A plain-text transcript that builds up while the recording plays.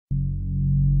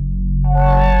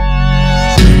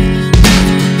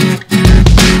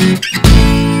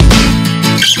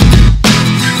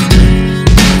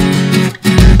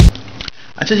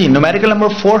अच्छा जी, numerical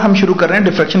number 4 हम शुरू कर रहे हैं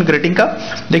डिफ्रैक्शन ग्रेटिंग का।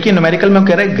 देखिए न्यूमेरिकल में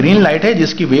कह रहा है ग्रीन लाइट है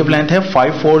जिसकी वेवलेंथ है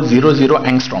 5400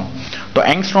 एंगस्ट्रॉम। तो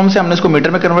एंगस्ट्रॉम से हमने इसको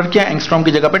मीटर में कन्वर्ट किया, एंगस्ट्रॉम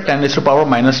की जगह पे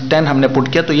 10⁻⁻10 हमने पुट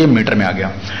किया तो ये मीटर में आ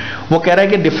गया। वो कह रहा है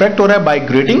कि डिफ्रैक्ट हो रहा है बाय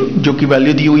ग्रेटिंग, जो कि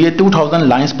वैल्यू दी हुई है 2000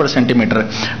 लाइंस पर सेंटीमीटर।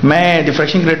 मैं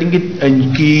डिफ्रैक्शन ग्रेटिंग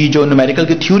की जो न्यूमेरिकल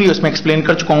की थ्योरी है उसमें एक्सप्लेन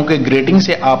कर चुका हूं कि ग्रेटिंग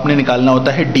से आपने निकालना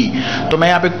होता है डी। तो मैं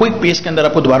यहाँ पे क्विक पेज के अंदर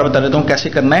आपको दोबारा बता देता हूँ कैसे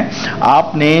करना है।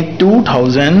 आपने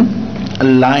 2000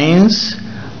 लाइंस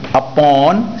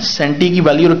अपॉन सेंटी की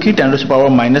वैल्यू रखी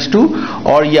 10⁻⁻2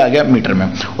 और ये आ गया मीटर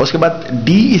में। उसके बाद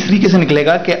d इस तरीके से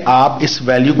निकलेगा कि आप इस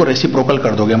वैल्यू को रेसिप्रोकल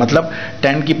कर दोगे, मतलब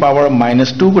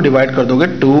 10⁻⁻2 को डिवाइड कर दोगे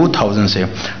 2000 से,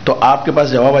 तो आपके पास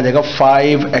जवाब आ जाएगा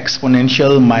 5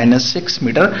 एक्सपोनेंशियल -6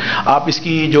 मीटर। आप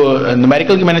इसकी जो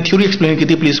न्यूमेरिकल की मैंने थ्योरी एक्सप्लेन की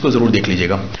थी प्लीज को जरूर देख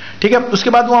लीजिएगा, ठीक है। उसके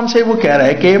बाद वो हमसे वो कह रहा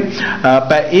है कि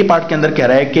ए पार्ट के अंदर कह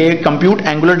रहा है कि कंप्यूट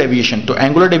एंगुलर डेविएशन। तो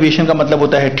एंगुलर डेविएशन का मतलब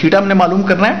होता है थीटा हमने मालूम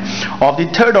करना है, ऑफ द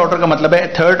थर्ड ऑर्डर का मतलब है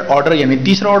थर्ड ऑर्डर यानी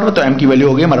तीसरा ऑर्डर, तो m की वैल्यू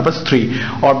हो गई हमारे पास 3।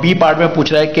 और बी पार्ट में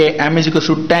पूछ रहा है कि m =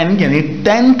 10 यानी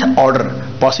 10th ऑर्डर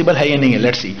पॉसिबल है या नहीं है।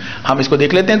 लेट्स सी, हम इसको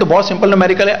देख लेते हैं। तो बहुत सिंपल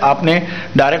न्यूमेरिकल है, आपने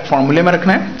डायरेक्ट फॉर्मूले में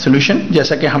रखना है सोल्यूशन,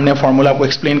 जैसा कि हमने फॉर्मूला आपको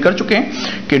एक्सप्लेन कर चुके हैं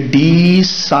कि d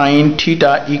sin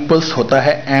थीटा इक्वल्स होता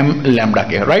है m लैम्डा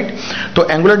के, राइट। तो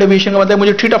एंगुलर डेविएशन का मतलब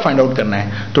मुझे थीटा फाइंड आउट करना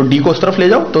है, तो d को उस तरफ ले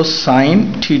जाओ, तो sin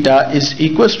theta =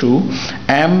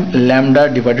 m lambda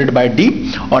divided by d।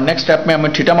 और नेक्स्ट स्टेप में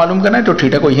हमें थीटा मालूम करना है, तो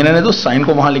थीटा को यहीं रहने दो, साइन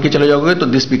को वहां लेके चले जाओगे तो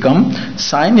this become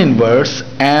sine inverse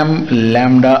m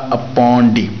lambda upon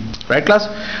d, right class.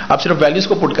 अब सिर्फ वैल्यूज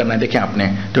को पुट करना है, देखें आपने,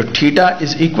 तो थीटा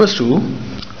 =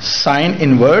 साइन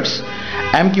इनवर्स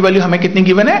m की वैल्यू हमें कितनी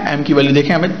गिवन है, m की वैल्यू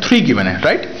देखें हमें 3 गिवन है,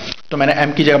 राइट। तो मैंने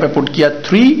m की जगह पे पुट किया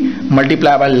 3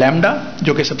 मल्टीप्लाई बाय लैम्डा,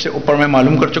 जो कि सबसे ऊपर मैं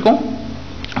मालूम कर चुका हूं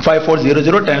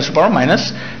 5400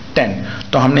 10⁻⁻10।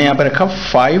 तो हमने यहां पे रखा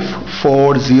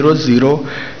 5400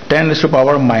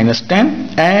 10⁻⁻10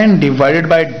 एंड डिवाइडेड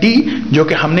बाय d, जो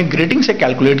कि हमने ग्रेटिंग से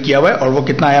कैलकुलेट किया हुआ है, और वो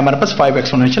कितना आया हमारे पास 5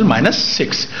 एक्सपोनेंशियल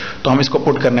 -6। तो हम इसको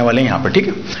पुट करने वाले हैं यहाँ पर, ठीक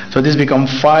है। So this become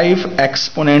 5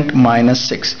 exponent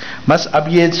 -6। बस अब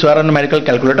ये सारा न्यूमेरिकल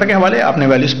कैलकुलेटर के हवाले आपने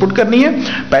वैल्यूज पुट करनी है।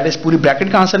 पहले इस पूरी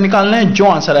ब्रैकेट का आंसर निकालना है, जो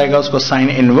आंसर आएगा उसको साइन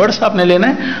इनवर्स आपने लेना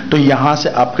है। तो यहां से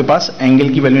आपके पास एंगल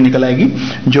की वैल्यू निकल आएगी,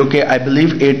 जो कि आई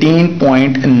बिलीव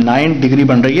 18.9 डिग्री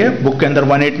बन रही है। बुक के अंदर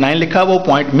 189 लिखा, वो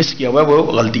पॉइंट मिस किया हुआ है, वो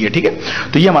गलती है, ठीक है।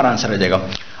 तो ये हमारा आंसर आ जाएगा।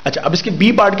 अच्छा, अब इसके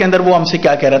बी पार्ट के अंदर वो हमसे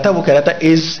क्या कह रहा था, वो कह रहा था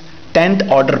इज 10th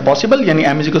ऑर्डर पॉसिबल, यानी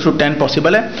m = 10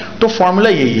 पॉसिबल है। तो फॉर्मूला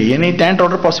यही है, यानी 10th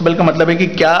ऑर्डर पॉसिबल का मतलब है कि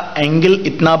क्या एंगल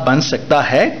इतना बन सकता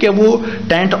है कि वो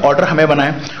 10th ऑर्डर हमें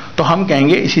बनाए। तो हम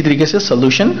कहेंगे इसी तरीके से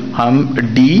सोल्यूशन, हम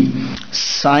d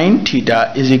sin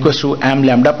theta = m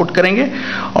lambda put करेंगे,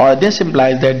 और दिस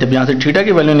इंप्लाइज दैट जब यहां से थीटा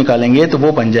की वैल्यू निकालेंगे तो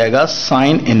वो बन जाएगा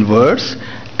sine inverse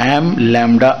m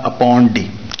lambda upon d,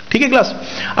 ठीक है क्लास।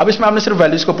 अब इसमें आपने सिर्फ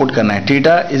वैल्यूज को पुट करना है,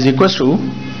 थीटा =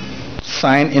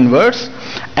 साइन इनवर्स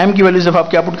m की वैल्यू जब आप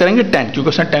क्या पुट करेंगे 10, क्योंकि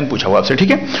उसने 10 पूछा हुआ आपसे,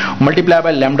 ठीक है। मल्टीप्लाई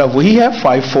बाय लैम्डा वही है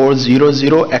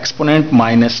 5400 exponent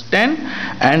 -10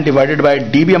 and divided by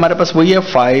d भी हमारे पास वही है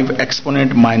 5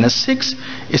 एक्सपोनेंट -6।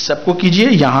 इस सबको कीजिए,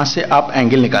 यहां से आप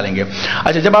एंगल निकालेंगे।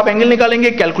 अच्छा, जब आप एंगल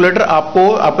निकालेंगे कैलकुलेटर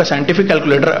आपको, आपका साइंटिफिक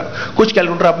कैलकुलेटर, कुछ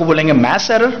कैलकुलेटर आपको बोलेंगे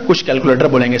मैथ्स एरर, कुछ कैलकुलेटर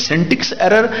बोलेंगे सिंटेक्स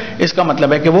एरर। इसका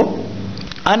मतलब है कि वो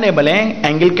अनेबल है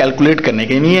एंगल कैलकुलेट करने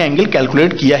के, ये एंगल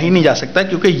कैलकुलेट किया ही नहीं जा सकता,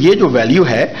 क्योंकि ये जो वैल्यू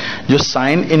है जो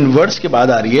साइन इनवर्स के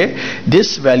बाद आ रही है,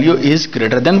 this value is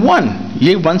greater than 1।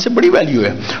 ये 1 से बड़ी वैल्यू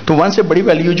है, तो 1 से बड़ी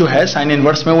वैल्यू जो है साइन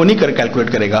इनवर्स में वो नहीं कर कैलकुलेट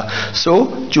करेगा।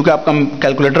 सो चूंकि आपका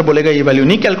कैलकुलेटर बोलेगा ये वैल्यू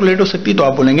नहीं कैलकुलेट हो सकती, तो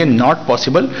आप बोलेंगे नॉट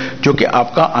पॉसिबल, जो कि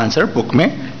आपका आंसर बुक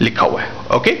में लिखा हुआ है,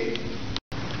 ओके।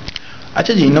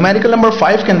 अच्छा जी, न्यूमेरिकल नंबर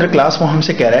 5 के अंदर क्लास वो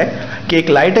हमसे कह रहा है कि एक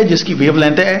लाइट है जिसकी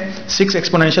वेवलेंथ है 6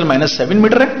 एक्सपोनेंशियल -7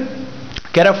 मीटर है।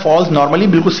 कह रहा है फॉल्स नॉर्मली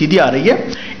बिल्कुल सीधी आ रही है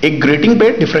एक ग्रेटिंग पे,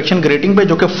 डिफ्रैक्शन ग्रेटिंग पे,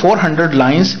 जो कि 400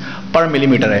 लाइंस पर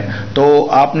मिलीमीटर है। तो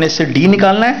आपने इससे d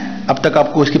निकालना है, अब तक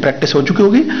आपको इसकी प्रैक्टिस हो चुकी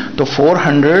होगी। तो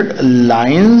 400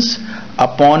 लाइंस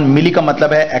अपॉन मिली का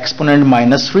मतलब है एक्सपोनेंट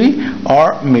 -3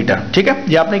 और मीटर, ठीक है।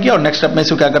 ये आपने किया, और नेक्स्ट स्टेप में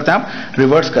इसको क्या करते हैं आप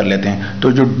रिवर्स कर लेते हैं।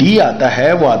 तो जो d आता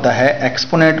है वो आता है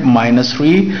एक्सपोनेंट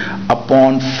 -3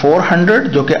 अपॉन 400,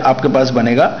 जो कि आपके पास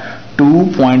बनेगा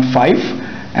 2.5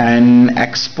 एंड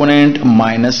एक्सपोनेंट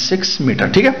 -6 मीटर,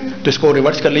 ठीक है। तो इसको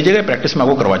रिवर्स कर लीजिएगा, प्रैक्टिस में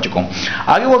आपको करवा चुका हूं।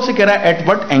 आगे वो आपसे कह रहा है एट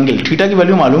व्हाट एंगल, थीटा की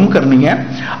वैल्यू मालूम करनी है,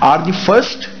 are the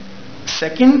first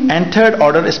second and third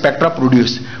order spectra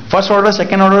produce, first order,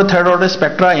 second order, third order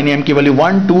spectra यानी एम की वैल्यू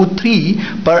 1 2 3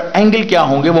 पर एंगल क्या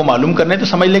होंगे वो मालूम करने। तो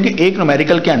समझ लें कि एक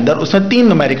न्यूमेरिकल के अंदर उसने 3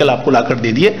 न्यूमेरिकल आपको लाकर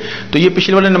दे दिए। तो ये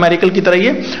पिछले वाले न्यूमेरिकल की तरह ही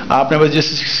है, आपने बस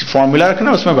जिस फॉर्मूला रखना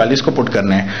है उसमें वैल्यूज को पुट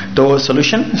करना है। तो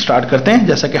सॉल्यूशन स्टार्ट करते हैं।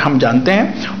 जैसा कि हम जानते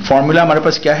हैं फॉर्मूला हमारे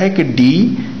पास क्या है कि d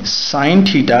sin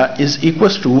theta is equal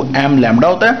to m lambda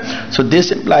होता है। सो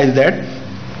दिस इंप्लाइज दैट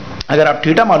अगर आप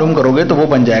थीटा मालूम करोगे तो वो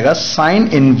बन जाएगा sine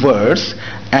inverse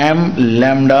m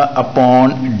lambda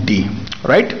upon d,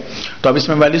 right. तो अब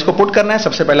इसमें वैल्यूज को पुट करना है।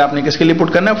 सबसे पहले आपने किसके लिए पुट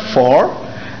करना है, for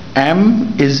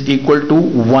m is equal to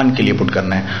 1 के लिए पुट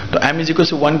करना है। तो m इज इक्वल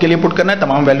टू 1 के लिए पुट करना है।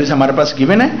 तमाम वैल्यूज हमारे पास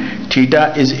गिवन है।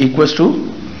 Theta is equal to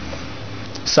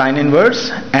sine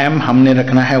inverse m हमने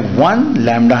रखना है 1,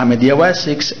 लैम्डा हमें दिया हुआ है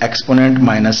 6 एक्सपोनेंट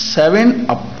माइनस 7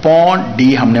 अपॉन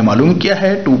d हमने मालूम किया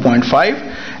है 2.5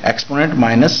 एक्सपोनेंट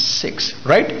माइनस 6,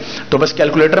 राइट। तो बस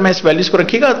कैलकुलेटर में इस वैल्यूज को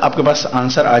रखिएगा, आपके पास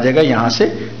आंसर आ जाएगा यहां से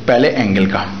पहले एंगल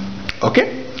का, ओके।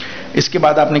 इसके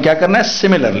बाद आपने क्या करना है,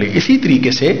 सिमिलरली इसी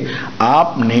तरीके से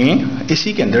आपने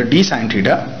इसी के अंदर d sin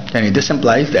थीटा यानी दिस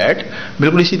इंप्लाइज दैट,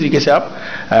 बिल्कुल इसी तरीके से आप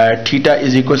theta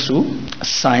is equal to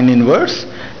sine inverse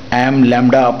m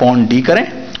lambda upon d करें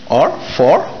और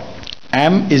for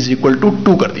m is equal to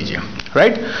 2 कर दीजिए,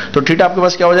 राइट। तो थीटा आपके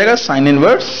पास क्या हो जाएगा, साइन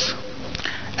इनवर्स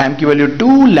m की value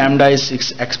 2, lambda is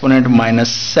 6 exponent minus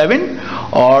 7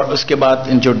 और उसके बाद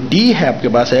जो d है आपके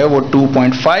पास है वो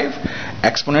 2.5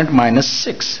 exponent minus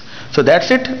 6। So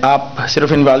that's it. आप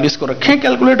सिर्फ इन वैल्यूज को रखें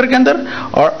कैलकुलेटर के अंदर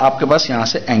और आपके पास यहां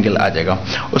से एंगल आ जाएगा।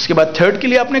 उसके बाद थर्ड के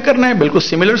लिए आपने करना है, बिल्कुल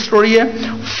सिमिलर स्टोरी है।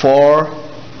 For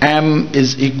m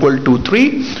is equal to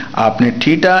 3 आपने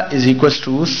theta is equal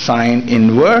to sine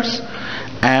inverse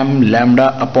m lambda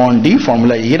upon d,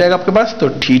 formula यही रहेगा आपके पास। तो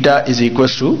theta is equal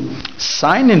to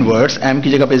sine inverse m की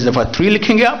जगह पे इस दफा 3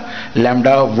 लिखेंगे आप,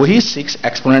 लैम्डा वही 6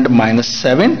 एक्सपोनेंट माइनस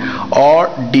 7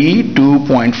 और d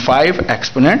 2.5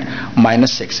 एक्सपोनेंट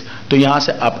माइनस 6। तो यहां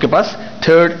से आपके पास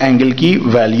थर्ड एंगल की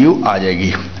वैल्यू आ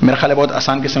जाएगी। मेरा ख्याल है बहुत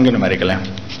आसान किस्म के न्यूमेरिकल है।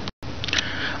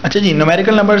 अच्छा जी,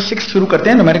 न्यूमेरिकल नंबर 6 शुरू करते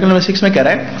हैं। न्यूमेरिकल नंबर 6 में कह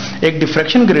रहा है एक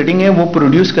डिफ्रैक्शन ग्रेटिंग है वो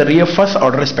प्रोड्यूस कर रही है फर्स्ट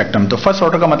ऑर्डर स्पेक्ट्रम। तो फर्स्ट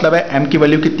ऑर्डर का मतलब है m की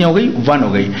वैल्यू कितनी हो गई, 1 हो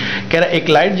गई। कह रहा है एक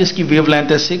लाइट जिसकी वेव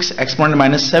लेंथ है 6 एक्सपोनेंट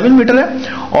माइनस 7 मीटर है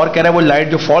और कह रहा है वो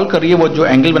लाइट जो फॉल कर रही है वो जो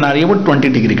एंगल बना रही है वो 20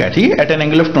 डिग्री का है, ठीक है, eight an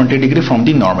angle of 20 degree from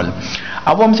the normal.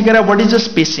 अब वो हमसे कह रहा है what is the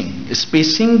spacing,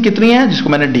 spacing कितनी है जिसको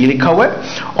मैंने d लिखा हुआ है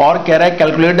और कह रहा है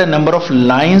calculate the number of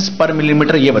lines पर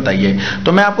मिलीमीटर, ये बताइए।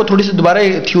 तो मैं आपको थोड़ी सी दोबारा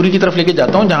थ्योरी की तरफ लेके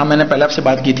जाता हूं जहां मैंने पहले आपसे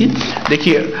बात की थी।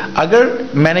 देखिए अगर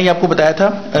मैंने ये आपको बताया था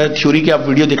थ्योरी की, आप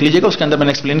वीडियो देख लीजिएगा, उसके अंदर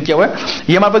मैंने एक्सप्लेन किया हुआ है।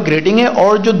 ये हमारे पास ग्रेटिंग है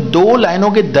और जो दो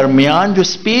लाइनों के दरमियान जो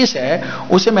स्पेस है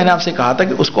उसे मैंने आपसे कहा था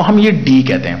कि उसको हम ये d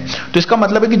कहते हैं। तो इसका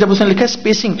मतलब है कि जब उसने लिखा है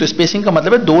स्पेसिंग, तो स्पेसिंग का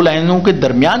मतलब है दो लाइनों के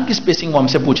दरमियान की स्पेसिंग वो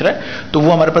हमसे पूछ रहा है, तो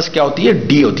वो हमारे पास क्या होती है,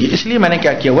 d होती है। इसलिए मैंने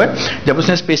क्या किया हुआ है, जब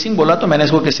उसने स्पेसिंग बोला तो मैंने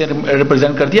इसको किससे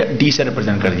रिप्रेजेंट कर दिया, d से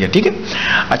रिप्रेजेंट कर दिया, ठीक है।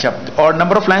 अच्छा, और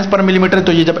नंबर ऑफ लाइंस पर मिलीमीटर,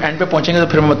 तो ये जब एंड पे पहुंचेंगे तो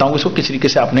फिर मैं बताऊंगा इसको किस तरीके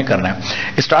से आपने करना है।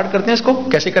 स्टार्ट करते हैं इसको,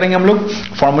 कैसे करेंगे हम लोग,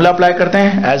 फॉर्मूला अप्लाई करते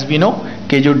हैं। एज वी नो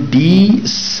कि जो d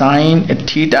साइन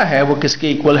थीटा है वो किसके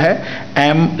इक्वल है,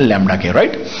 m लैम्डा के,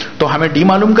 राइट। तो हमें d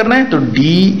मालूम करना है, तो d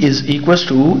is equal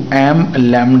to m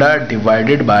lambda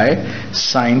divided by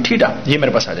sine theta, ये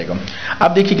मेरे पास आ जाएगा।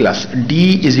 अब देखिए class, d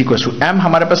is equal to m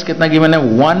हमारे पास कितना गिवन है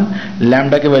 1,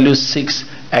 लैम्डा की वैल्यू 6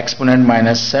 एक्सपोनेंट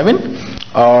माइनस 7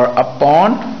 और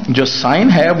अपॉन जो साइन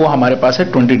है वो हमारे पास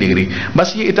है 20 डिग्री।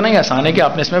 बस ये इतना ही आसान है कि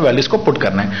आपने इसमें वैल्यूज को पुट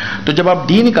करना है। तो जब आप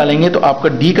d निकालेंगे तो आपका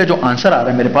d का जो आंसर आ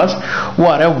रहा है मेरे पास वो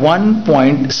आ रहा है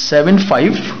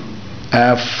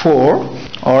 1.754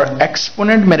 और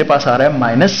एक्सपोनेंट मेरे पास आ रहा है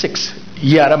 -6,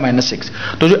 ये आ रहा है -6।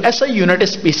 तो जो ऐसा यूनिट है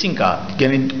स्पेसिंग का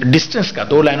यानी डिस्टेंस का,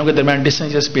 दो लाइनों के दरमियान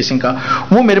डिस्टेंस या स्पेसिंग का,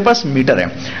 वो मेरे पास मीटर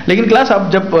है। लेकिन क्लास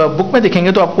आप जब बुक में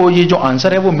देखेंगे तो आपको ये जो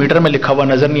आंसर है वो मीटर में लिखा हुआ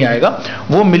नजर नहीं आएगा,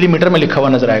 वो मिलीमीटर में लिखा हुआ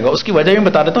नजर आएगा। उसकी वजह भी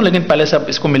बता देता हूं, लेकिन पहले से आप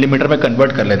इसको मिलीमीटर में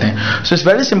कन्वर्ट कर लेते हैं। सो इट्स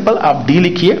वेरी सिंपल, आप d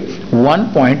लिखिए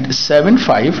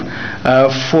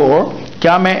 1.754,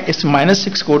 क्या मैं इस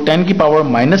 -6 को 10 की पावर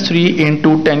 -3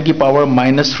 इंटू 10 की पावर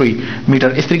 -3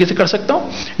 मीटर इस तरीके से कर सकता हूं।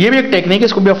 ये भी एक टेक्निक है,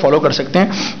 इसको भी आप फॉलो कर सकते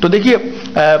हैं। तो देखिए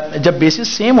जब बेसिस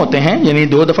सेम होते हैं यानी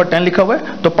 2 दफा 10 लिखा हुआ है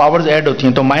तो पावर्स ऐड होती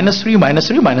हैं, तो -3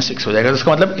 -3 -6 हो जाएगा। तो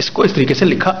इसका मतलब इसको इस तरीके से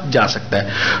लिखा जा सकता है।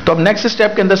 तो अब नेक्स्ट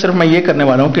स्टेप के अंदर सिर्फ मैं ये करने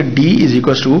वाला हूं कि d is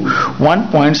equal to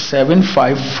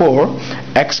 1.754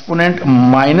 exponent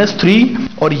 -3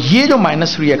 और ये जो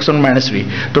 -3 एक्सपोनेंट -3,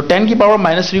 तो 10 की पावर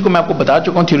 -3 को मैं आपको बता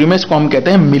चुका हूं थ्योरी में, इसको हम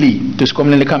कहते हैं मिली, तो इसको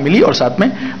हमने लिखा मिली और साथ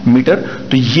में मीटर।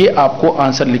 तो ये आपको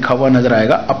आंसर लिखा हुआ नजर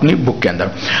आएगा अपनी बुक के अंदर।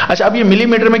 अच्छा, अब ये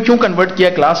मिलीमीटर में क्यों कन्वर्ट किया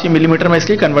क्लास, ये मिलीमीटर में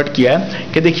इसलिए कन्वर्ट किया है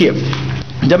कि देखिए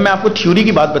जब मैं आपको थ्योरी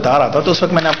की बात बता रहा था तो उस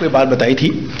वक्त मैंने आपको ये बात बताई थी,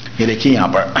 ये देखिए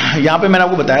यहाँ पे मैंने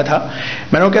आपको बताया था,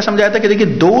 मैंने वो क्या समझाया था कि देखिए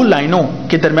दो लाइनों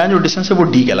के दरमियान जो डिस्टेंस है वो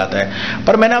डी कहलाता है।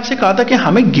 पर मैंने आपसे कहा था कि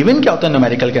हमें गिवन क्या होता है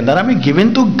न्यूमेरिकल के अंदर, हमें गिवन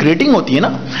तो ग्रेटिंग होती है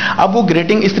ना। अब वो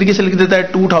ग्रेटिंग इस तरीके से लिख देता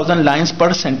है 2000 लाइन्स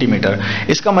पर सेंटीमीटर।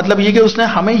 इसका मतलब ये कि उसने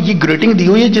हमें ये ग्रेटिंग दी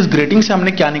हुई है, जिस ग्रेटिंग से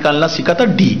हमने क्या निकालना सीखा था,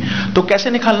 डी। तो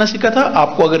कैसे निकालना सीखा था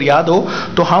आपको अगर याद हो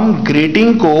तो हम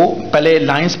ग्रेटिंग को पहले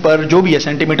लाइन्स पर जो भी है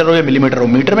सेंटीमीटर हो या मिलीमीटर हो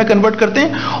मीटर में कन्वर्ट करते हैं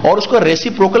और उसको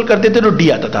रेसिप्रोकल करते थे तो डी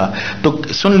आता था। तो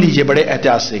सुन लीजिए बड़े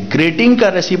एहतियात से, ग्रेटिंग का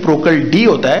रेसिप्रोकल डी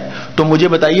होता है, तो मुझे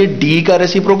बताइए डी का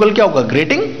रेसिप्रोकल क्या होगा,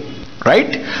 ग्रेटिंग,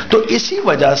 राइट। तो इसी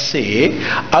वजह से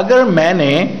अगर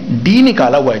मैंने डी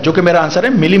निकाला हुआ है जो कि मेरा आंसर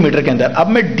है मिलीमीटर के अंदर, अब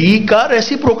मैं डी का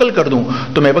रेसिप्रोकल कर दूं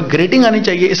तो मेरे पास ग्रेटिंग आनी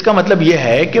चाहिए। इसका मतलब यह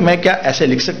है कि मैं क्या ऐसे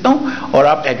लिख सकता हूं, और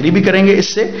आप एग्री भी करेंगे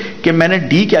इससे कि मैंने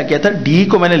डी क्या किया था, डी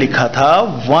को मैंने लिखा था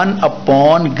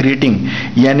 1 ग्रेटिंग,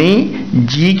 यानी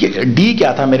डी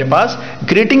क्या था मेरे पास,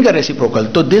 ग्रेटिंग का रेसिप्रोकल।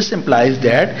 तो दिस इंप्लाइज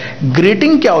दैट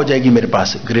ग्रेटिंग क्या हो जाएगी मेरे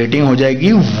पास, ग्रेटिंग हो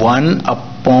जाएगी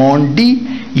 1/d।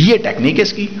 ये टेक्निक है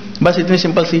इसकी, बस इतनी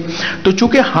सिंपल सी। तो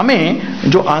चूंकि हमें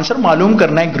जो आंसर मालूम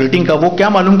करना है ग्रेटिंग का, वो क्या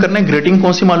मालूम करना है, ग्रेटिंग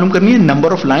कौन सी मालूम करनी है,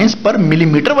 नंबर ऑफ लाइंस पर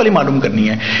मिलीमीटर वाली मालूम करनी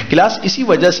है क्लास। इसी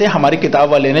वजह से हमारी किताब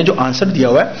वाले ने जो आंसर दिया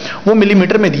हुआ है वो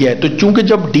मिलीमीटर में दिया है। तो चूंकि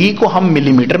जब डी को हम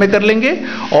मिलीमीटर में कर लेंगे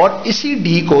और इसी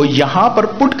डी को यहां पर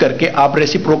पुट करके आप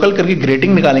रेसिप्रोकल करके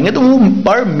ग्रेटिंग निकालेंगे तो वो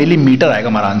पर मिलीमीटर आएगा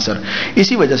हमारा आंसर।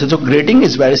 इसी वजह से जो grating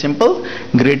is very simple,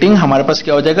 grating हमारे पास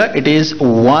क्या हो जाएगा, इट इज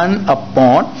 1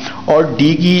 और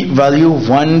डी की वैल्यू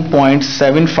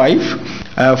 1.75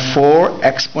 4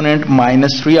 एक्सपोनेंट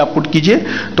 -3 आप पुट कीजिए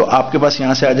तो आपके पास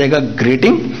यहां से आ जाएगा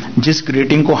ग्रेटिंग, जिस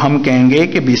ग्रेटिंग को हम कहेंगे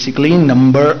कि बेसिकली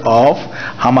नंबर ऑफ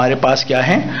हमारे पास क्या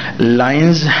है,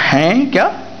 लाइंस हैं क्या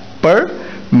पर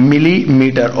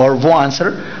मिलीमीटर, और वो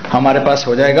आंसर हमारे पास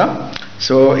हो जाएगा।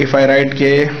 सो इफ आई राइट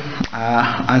के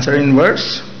आंसर इन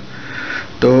वर्ड्स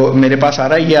तो मेरे पास आ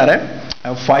रहा है, ये आ रहा है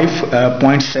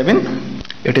 5.7,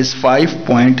 it is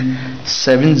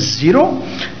 5.70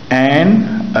 and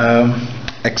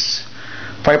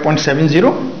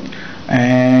 5.70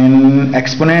 and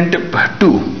exponent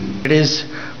 2, it is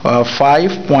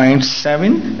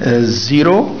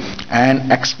 5.70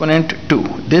 and exponent 2.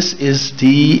 This is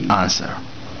the answer.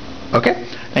 Okay,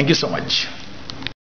 thank you so much.